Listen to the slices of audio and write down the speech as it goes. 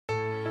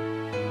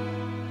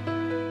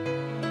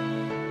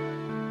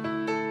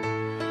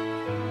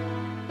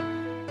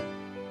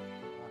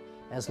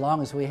as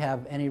long as we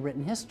have any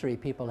written history,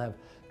 people have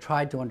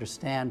tried to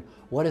understand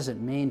what does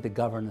it mean to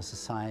govern a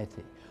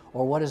society,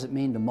 or what does it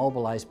mean to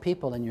mobilize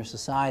people in your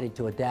society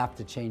to adapt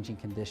to changing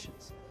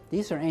conditions.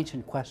 These are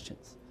ancient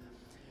questions.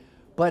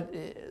 But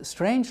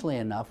strangely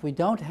enough, we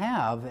don't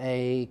have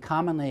a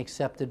commonly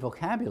accepted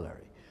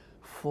vocabulary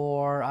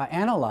for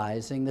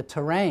analyzing the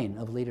terrain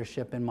of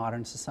leadership in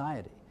modern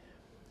society.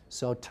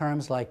 So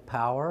terms like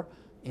power,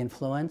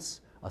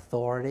 influence,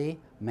 authority,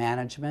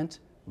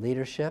 management,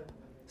 leadership,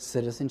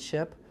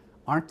 citizenship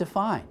aren't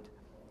defined.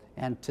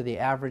 And to the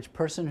average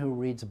person who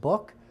reads a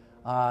book,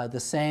 the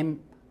same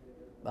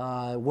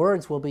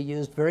words will be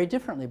used very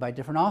differently by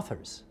different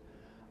authors.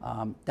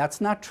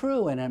 That's not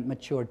true in a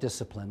mature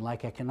discipline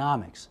like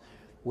economics,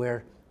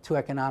 where two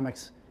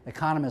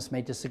economists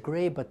may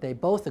disagree, but they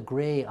both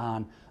agree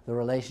on the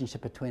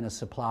relationship between a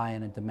supply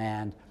and a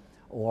demand,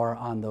 or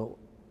on the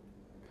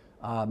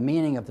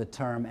meaning of the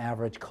term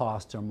average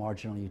cost or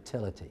marginal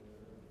utility.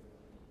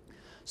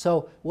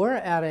 So we're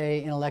at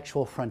an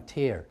intellectual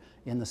frontier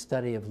in the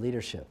study of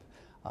leadership.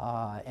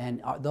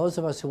 And those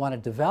of us who want to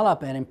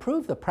develop and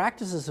improve the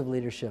practices of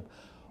leadership,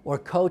 or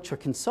coach or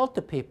consult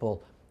the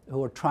people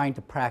who are trying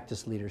to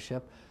practice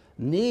leadership,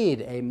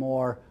 need a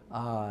more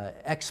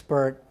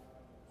expert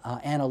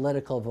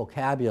analytical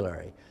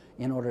vocabulary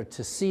in order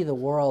to see the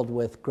world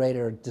with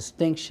greater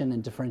distinction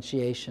and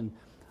differentiation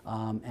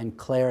and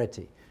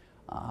clarity,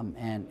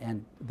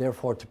 and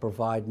therefore to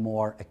provide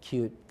more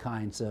acute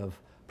kinds of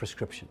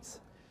prescriptions.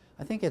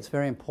 I think it's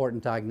very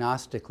important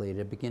diagnostically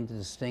to begin to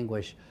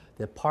distinguish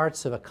the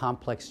parts of a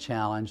complex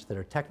challenge that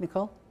are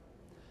technical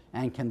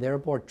and can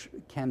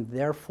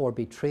therefore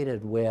be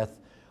treated with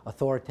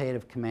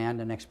authoritative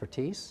command and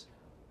expertise,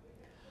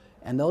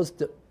 and those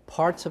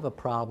parts of a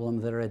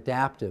problem that are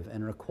adaptive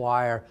and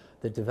require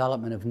the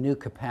development of new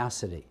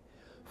capacity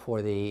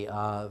for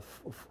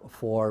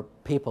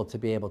people to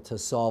be able to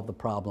solve the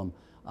problem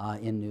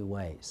in new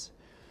ways.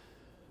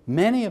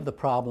 Many of the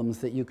problems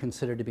that you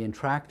consider to be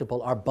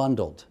intractable are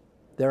bundled.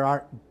 There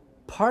are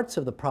parts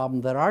of the problem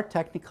that are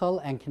technical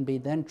and can be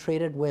then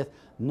treated with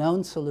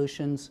known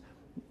solutions,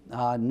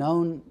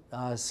 known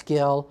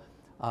skill,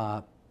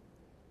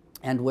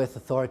 and with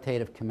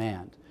authoritative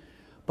command.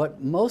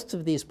 But most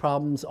of these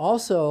problems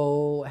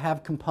also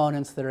have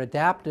components that are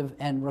adaptive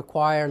and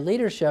require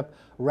leadership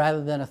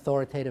rather than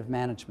authoritative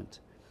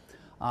management.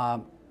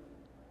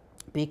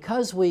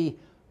 Because we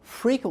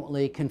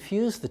frequently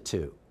confuse the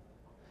two,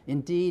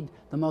 indeed,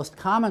 the most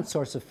common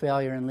source of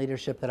failure in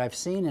leadership that I've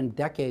seen in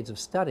decades of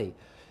study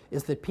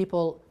is that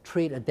people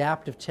treat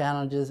adaptive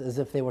challenges as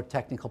if they were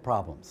technical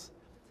problems.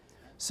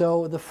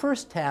 So the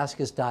first task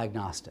is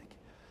diagnostic.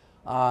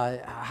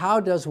 How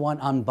does one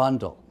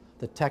unbundle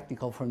the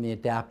technical from the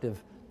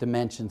adaptive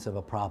dimensions of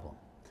a problem?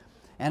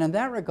 And in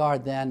that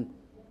regard then,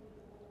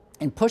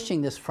 in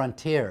pushing this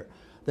frontier,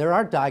 there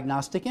are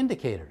diagnostic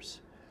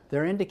indicators.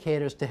 There are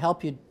indicators to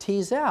help you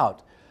tease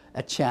out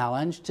a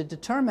challenge to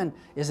determine,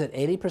 is it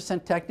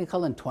 80%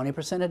 technical and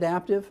 20%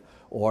 adaptive,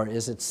 or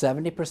is it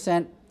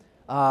 70%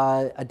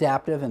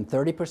 adaptive and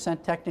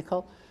 30%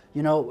 technical?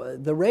 You know,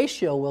 the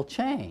ratio will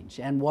change.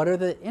 And what are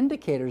the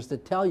indicators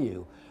that tell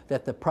you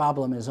that the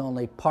problem is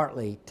only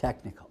partly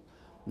technical?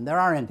 And there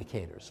are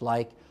indicators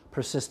like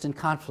persistent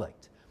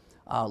conflict,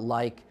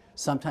 like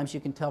sometimes you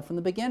can tell from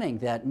the beginning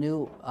that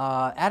new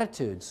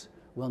attitudes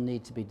will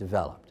need to be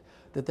developed,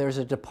 that there's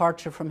a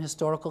departure from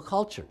historical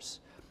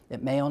cultures.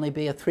 It may only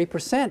be a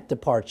 3%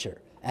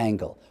 departure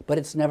angle, but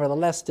it's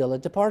nevertheless still a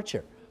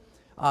departure.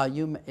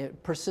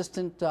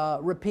 Persistent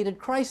repeated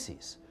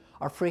crises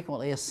are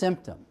frequently a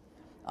symptom.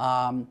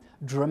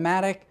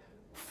 Dramatic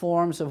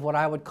forms of what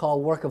I would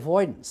call work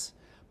avoidance.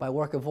 By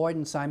work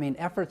avoidance, I mean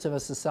efforts of a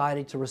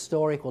society to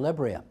restore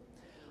equilibrium,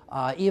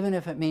 even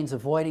if it means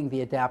avoiding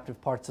the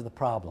adaptive parts of the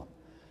problem,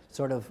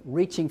 sort of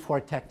reaching for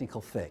a technical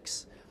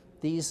fix.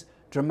 These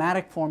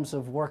dramatic forms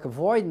of work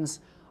avoidance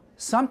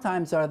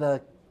sometimes are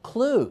the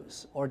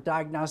clues or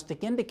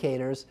diagnostic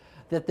indicators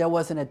that there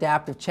was an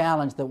adaptive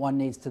challenge that one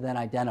needs to then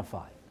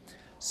identify.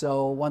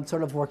 So one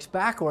sort of works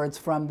backwards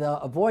from the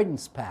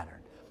avoidance pattern.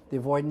 The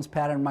avoidance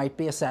pattern might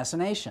be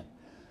assassination,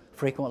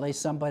 frequently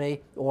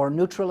somebody, or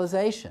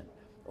neutralization,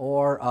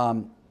 or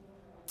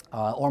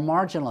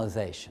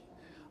marginalization,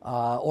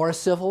 or a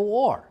civil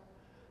war.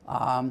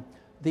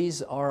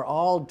 These are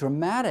all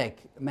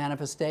dramatic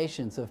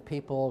manifestations of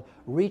people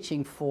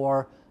reaching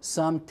for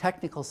some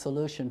technical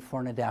solution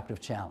for an adaptive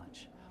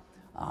challenge.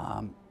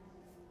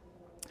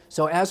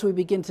 So as we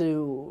begin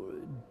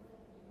to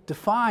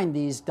define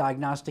these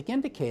diagnostic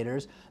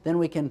indicators, then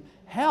we can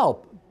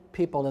help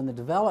people in the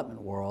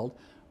development world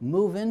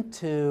move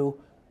into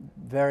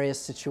various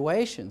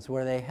situations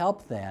where they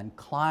help then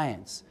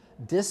clients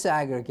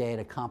disaggregate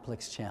a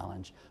complex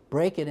challenge,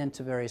 break it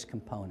into various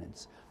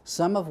components,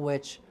 some of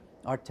which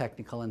are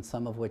technical and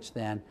some of which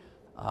then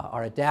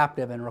are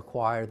adaptive and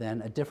require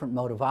then a different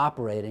mode of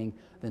operating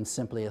than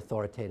simply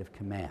authoritative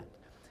command.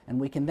 And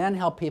we can then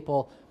help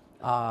people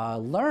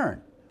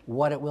learn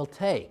what it will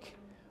take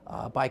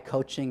by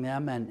coaching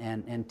them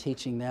and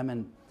teaching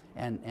them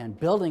and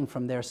building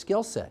from their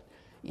skill set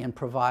in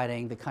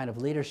providing the kind of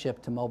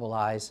leadership to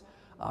mobilize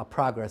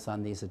progress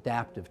on these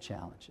adaptive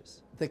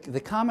challenges. The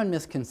common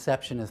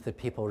misconception is that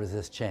people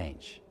resist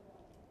change.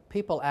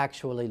 People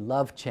actually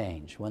love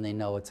change when they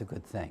know it's a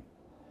good thing.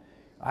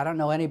 I don't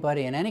know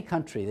anybody in any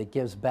country that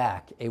gives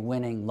back a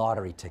winning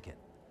lottery ticket.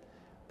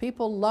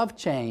 People love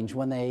change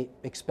when they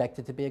expect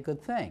it to be a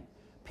good thing.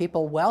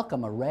 People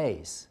welcome a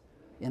raise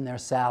in their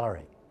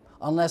salary,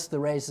 unless the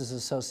raise is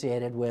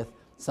associated with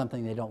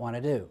something they don't want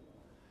to do.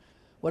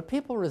 What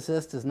people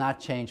resist is not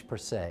change per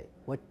se.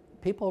 What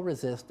people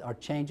resist are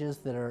changes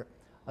that are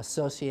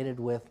associated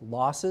with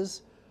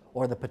losses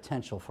or the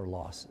potential for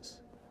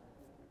losses.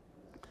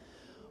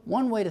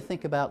 One way to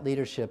think about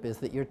leadership is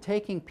that you're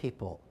taking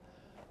people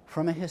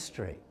from a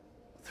history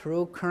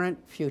through current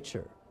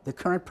future, the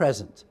current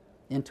present,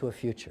 into a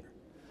future.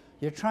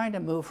 You're trying to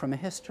move from a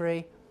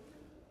history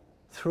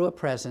through a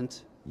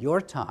present,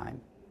 your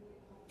time,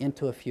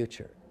 into a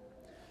future.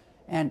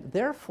 And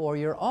therefore,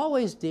 you're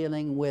always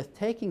dealing with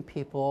taking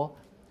people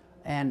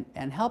and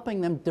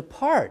helping them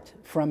depart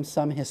from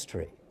some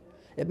history.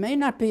 It may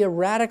not be a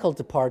radical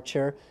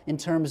departure in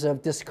terms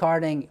of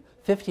discarding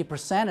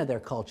 50% of their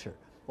culture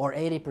or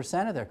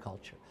 80% of their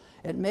culture.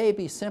 It may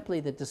be simply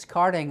the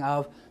discarding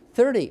of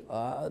 3%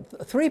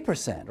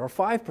 or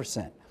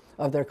 5%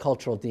 of their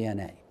cultural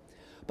DNA.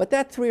 But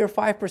that 3 or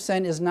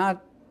 5% is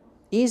not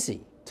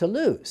easy to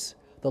lose.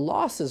 The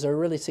losses are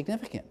really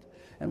significant.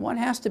 And one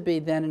has to be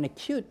then an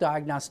acute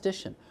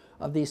diagnostician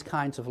of these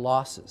kinds of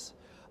losses.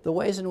 The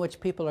ways in which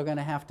people are going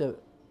to have to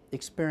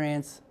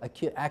experience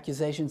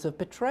accusations of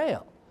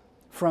betrayal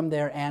from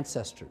their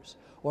ancestors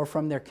or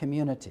from their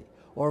community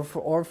or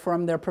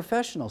from their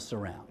professional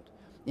surround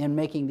in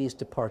making these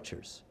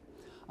departures.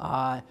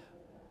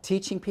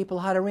 Teaching people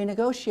how to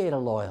renegotiate a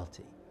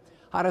loyalty,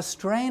 how to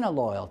strain a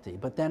loyalty,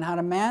 but then how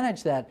to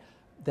manage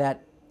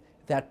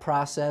that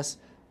process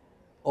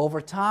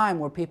over time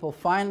where people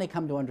finally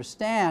come to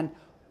understand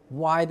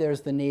why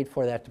there's the need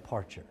for that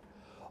departure.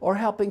 Or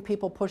helping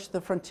people push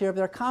the frontier of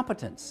their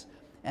competence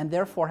and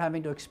therefore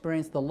having to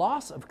experience the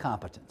loss of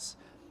competence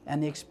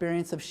and the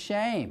experience of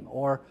shame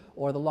or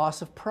the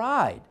loss of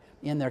pride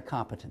in their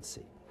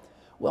competency.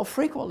 Well,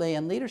 frequently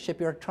in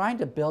leadership you're trying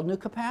to build new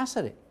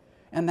capacity,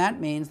 and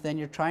that means then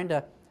you're trying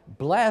to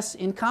bless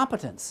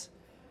incompetence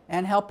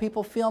and help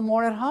people feel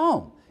more at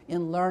home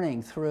in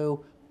learning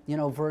through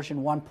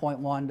version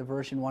 1.1 to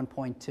version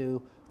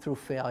 1.2 through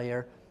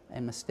failure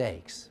and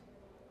mistakes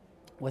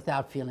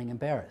without feeling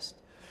embarrassed.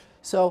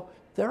 So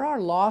there are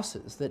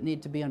losses that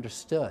need to be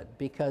understood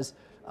because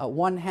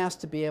one has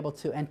to be able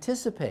to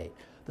anticipate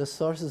the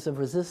sources of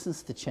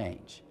resistance to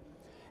change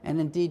and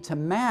indeed to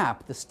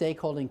map the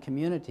stakeholding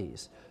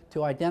communities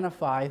to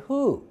identify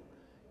who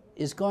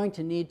is going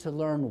to need to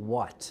learn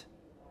what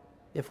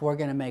if we're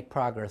going to make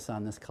progress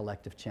on this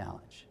collective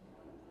challenge.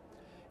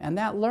 And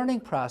that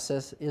learning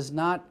process is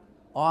not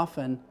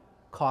often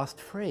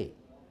cost-free.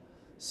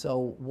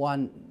 So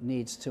one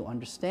needs to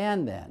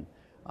understand then,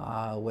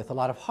 with a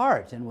lot of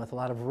heart and with a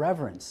lot of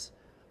reverence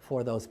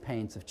for those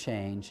pains of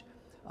change,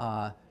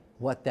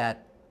 what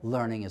that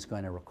learning is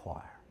going to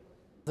require.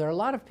 There are a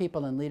lot of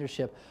people in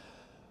leadership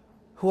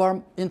who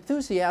are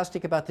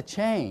enthusiastic about the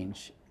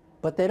change,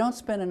 but they don't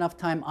spend enough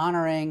time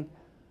honoring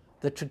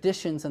the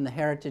traditions and the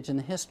heritage and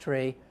the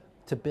history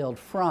to build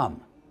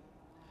from.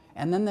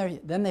 And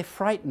then they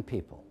frighten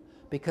people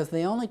because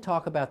they only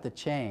talk about the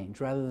change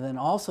rather than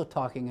also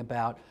talking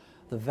about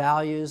the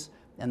values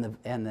and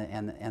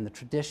the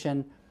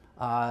tradition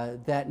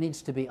that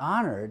needs to be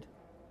honored,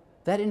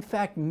 that in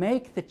fact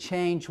make the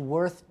change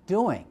worth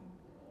doing,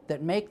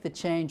 that make the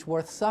change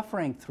worth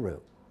suffering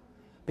through,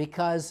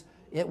 because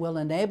it will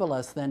enable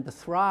us then to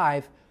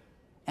thrive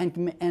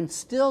and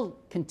still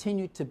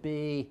continue to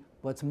be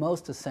what's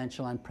most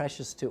essential and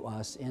precious to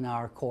us in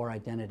our core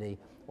identity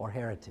or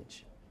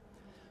heritage.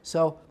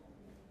 So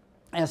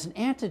as an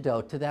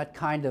antidote to that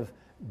kind of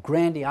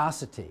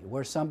grandiosity,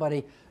 where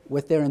somebody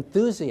with their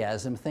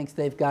enthusiasm thinks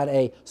they've got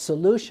a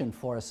solution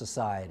for a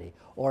society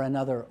or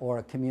another or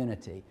a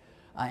community,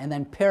 and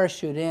then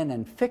parachute in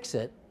and fix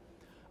it,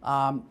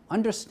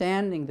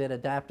 understanding that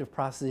adaptive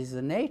processes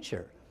of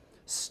nature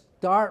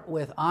start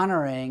with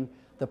honoring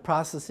the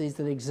processes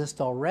that exist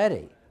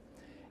already,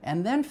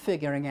 and then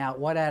figuring out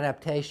what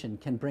adaptation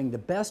can bring the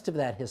best of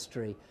that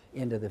history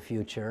into the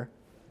future,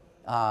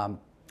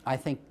 I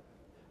think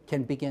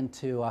can begin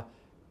to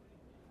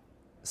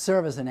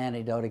serve as an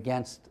antidote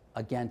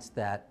against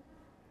that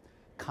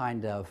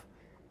kind of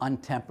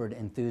untempered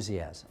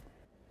enthusiasm.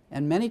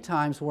 And many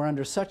times we're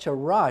under such a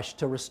rush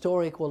to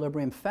restore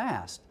equilibrium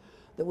fast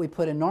that we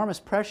put enormous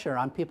pressure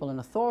on people in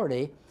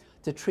authority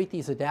to treat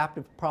these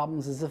adaptive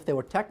problems as if they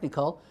were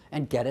technical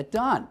and get it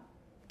done.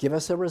 Give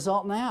us a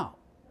result now.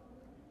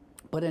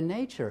 But in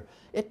nature,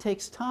 it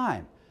takes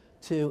time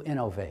to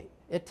innovate.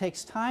 It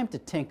takes time to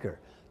tinker,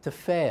 to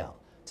fail,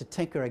 to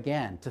tinker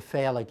again, to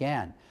fail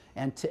again,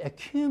 and to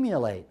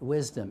accumulate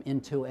wisdom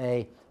into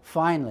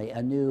finally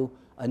a new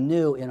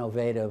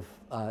innovative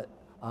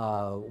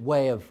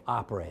way of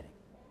operating.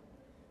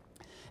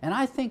 And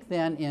I think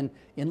then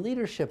in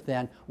leadership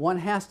then, one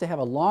has to have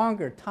a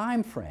longer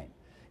time frame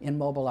in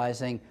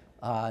mobilizing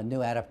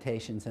new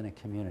adaptations in a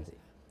community.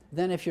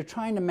 Then if you're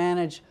trying to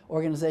manage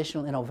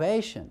organizational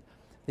innovation,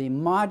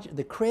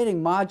 the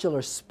creating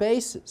modular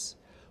spaces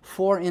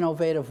for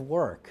innovative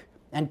work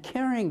and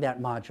carrying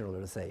that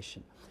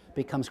modularization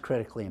becomes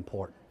critically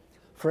important.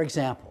 For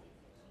example,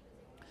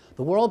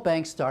 the World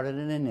Bank started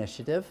an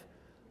initiative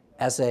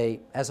as a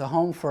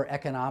home for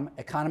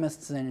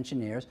economists and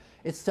engineers.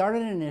 It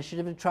started an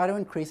initiative to try to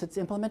increase its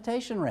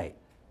implementation rate.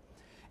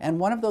 And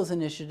one of those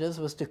initiatives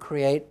was to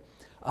create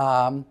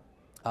a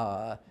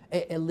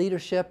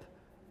leadership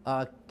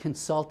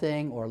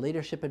consulting or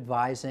leadership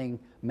advising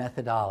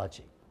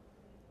methodology.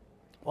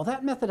 Well,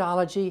 that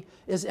methodology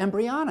is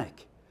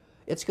embryonic.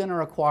 It's going to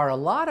require a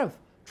lot of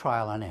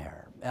trial and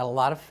error and a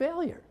lot of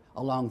failure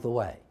along the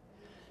way.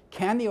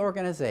 Can the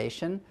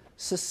organization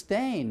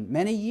sustain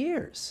many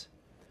years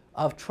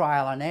of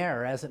trial and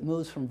error as it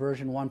moves from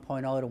version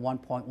 1.0 to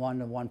 1.1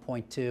 to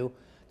 1.2 to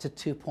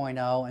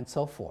 2.0 and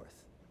so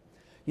forth?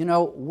 You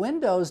know,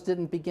 Windows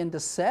didn't begin to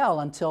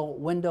sell until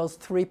Windows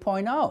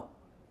 3.0.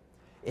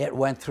 It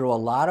went through a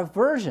lot of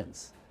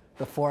versions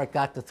before it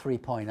got to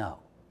 3.0.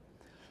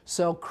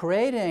 So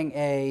creating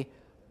a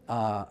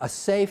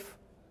safe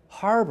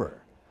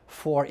harbor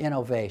for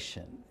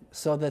innovation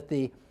so that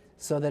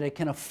it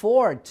can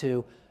afford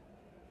to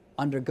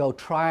undergo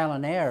trial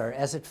and error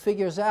as it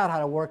figures out how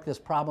to work this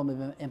problem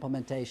of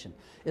implementation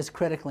is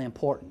critically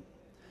important.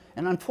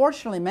 And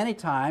unfortunately, many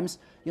times,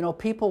 you know,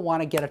 people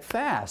want to get it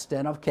fast.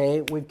 And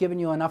okay, we've given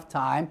you enough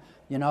time,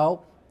 you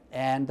know,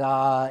 and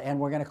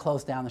we're going to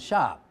close down the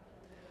shop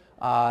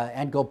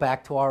and go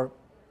back to our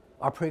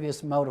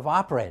previous mode of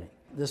operating.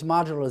 This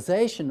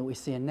modularization that we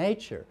see in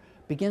nature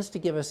begins to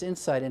give us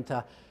insight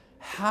into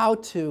how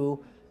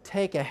to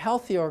take a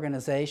healthy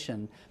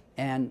organization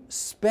and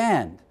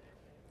spend,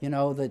 you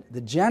know,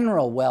 the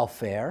general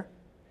welfare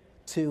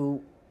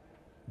to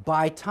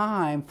buy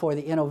time for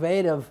the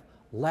innovative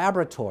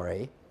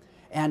laboratory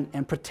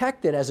and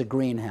protect it as a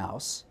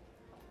greenhouse,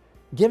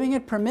 giving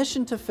it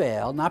permission to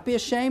fail, not be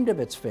ashamed of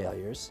its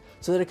failures,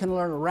 so that it can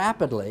learn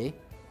rapidly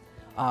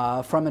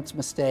from its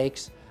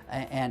mistakes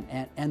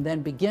and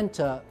then begin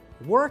to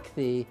work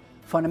the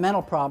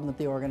fundamental problem that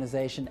the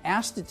organization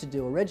asked it to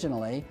do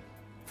originally.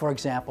 For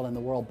example, in the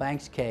World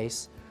Bank's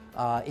case,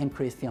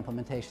 increase the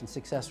implementation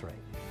success rate.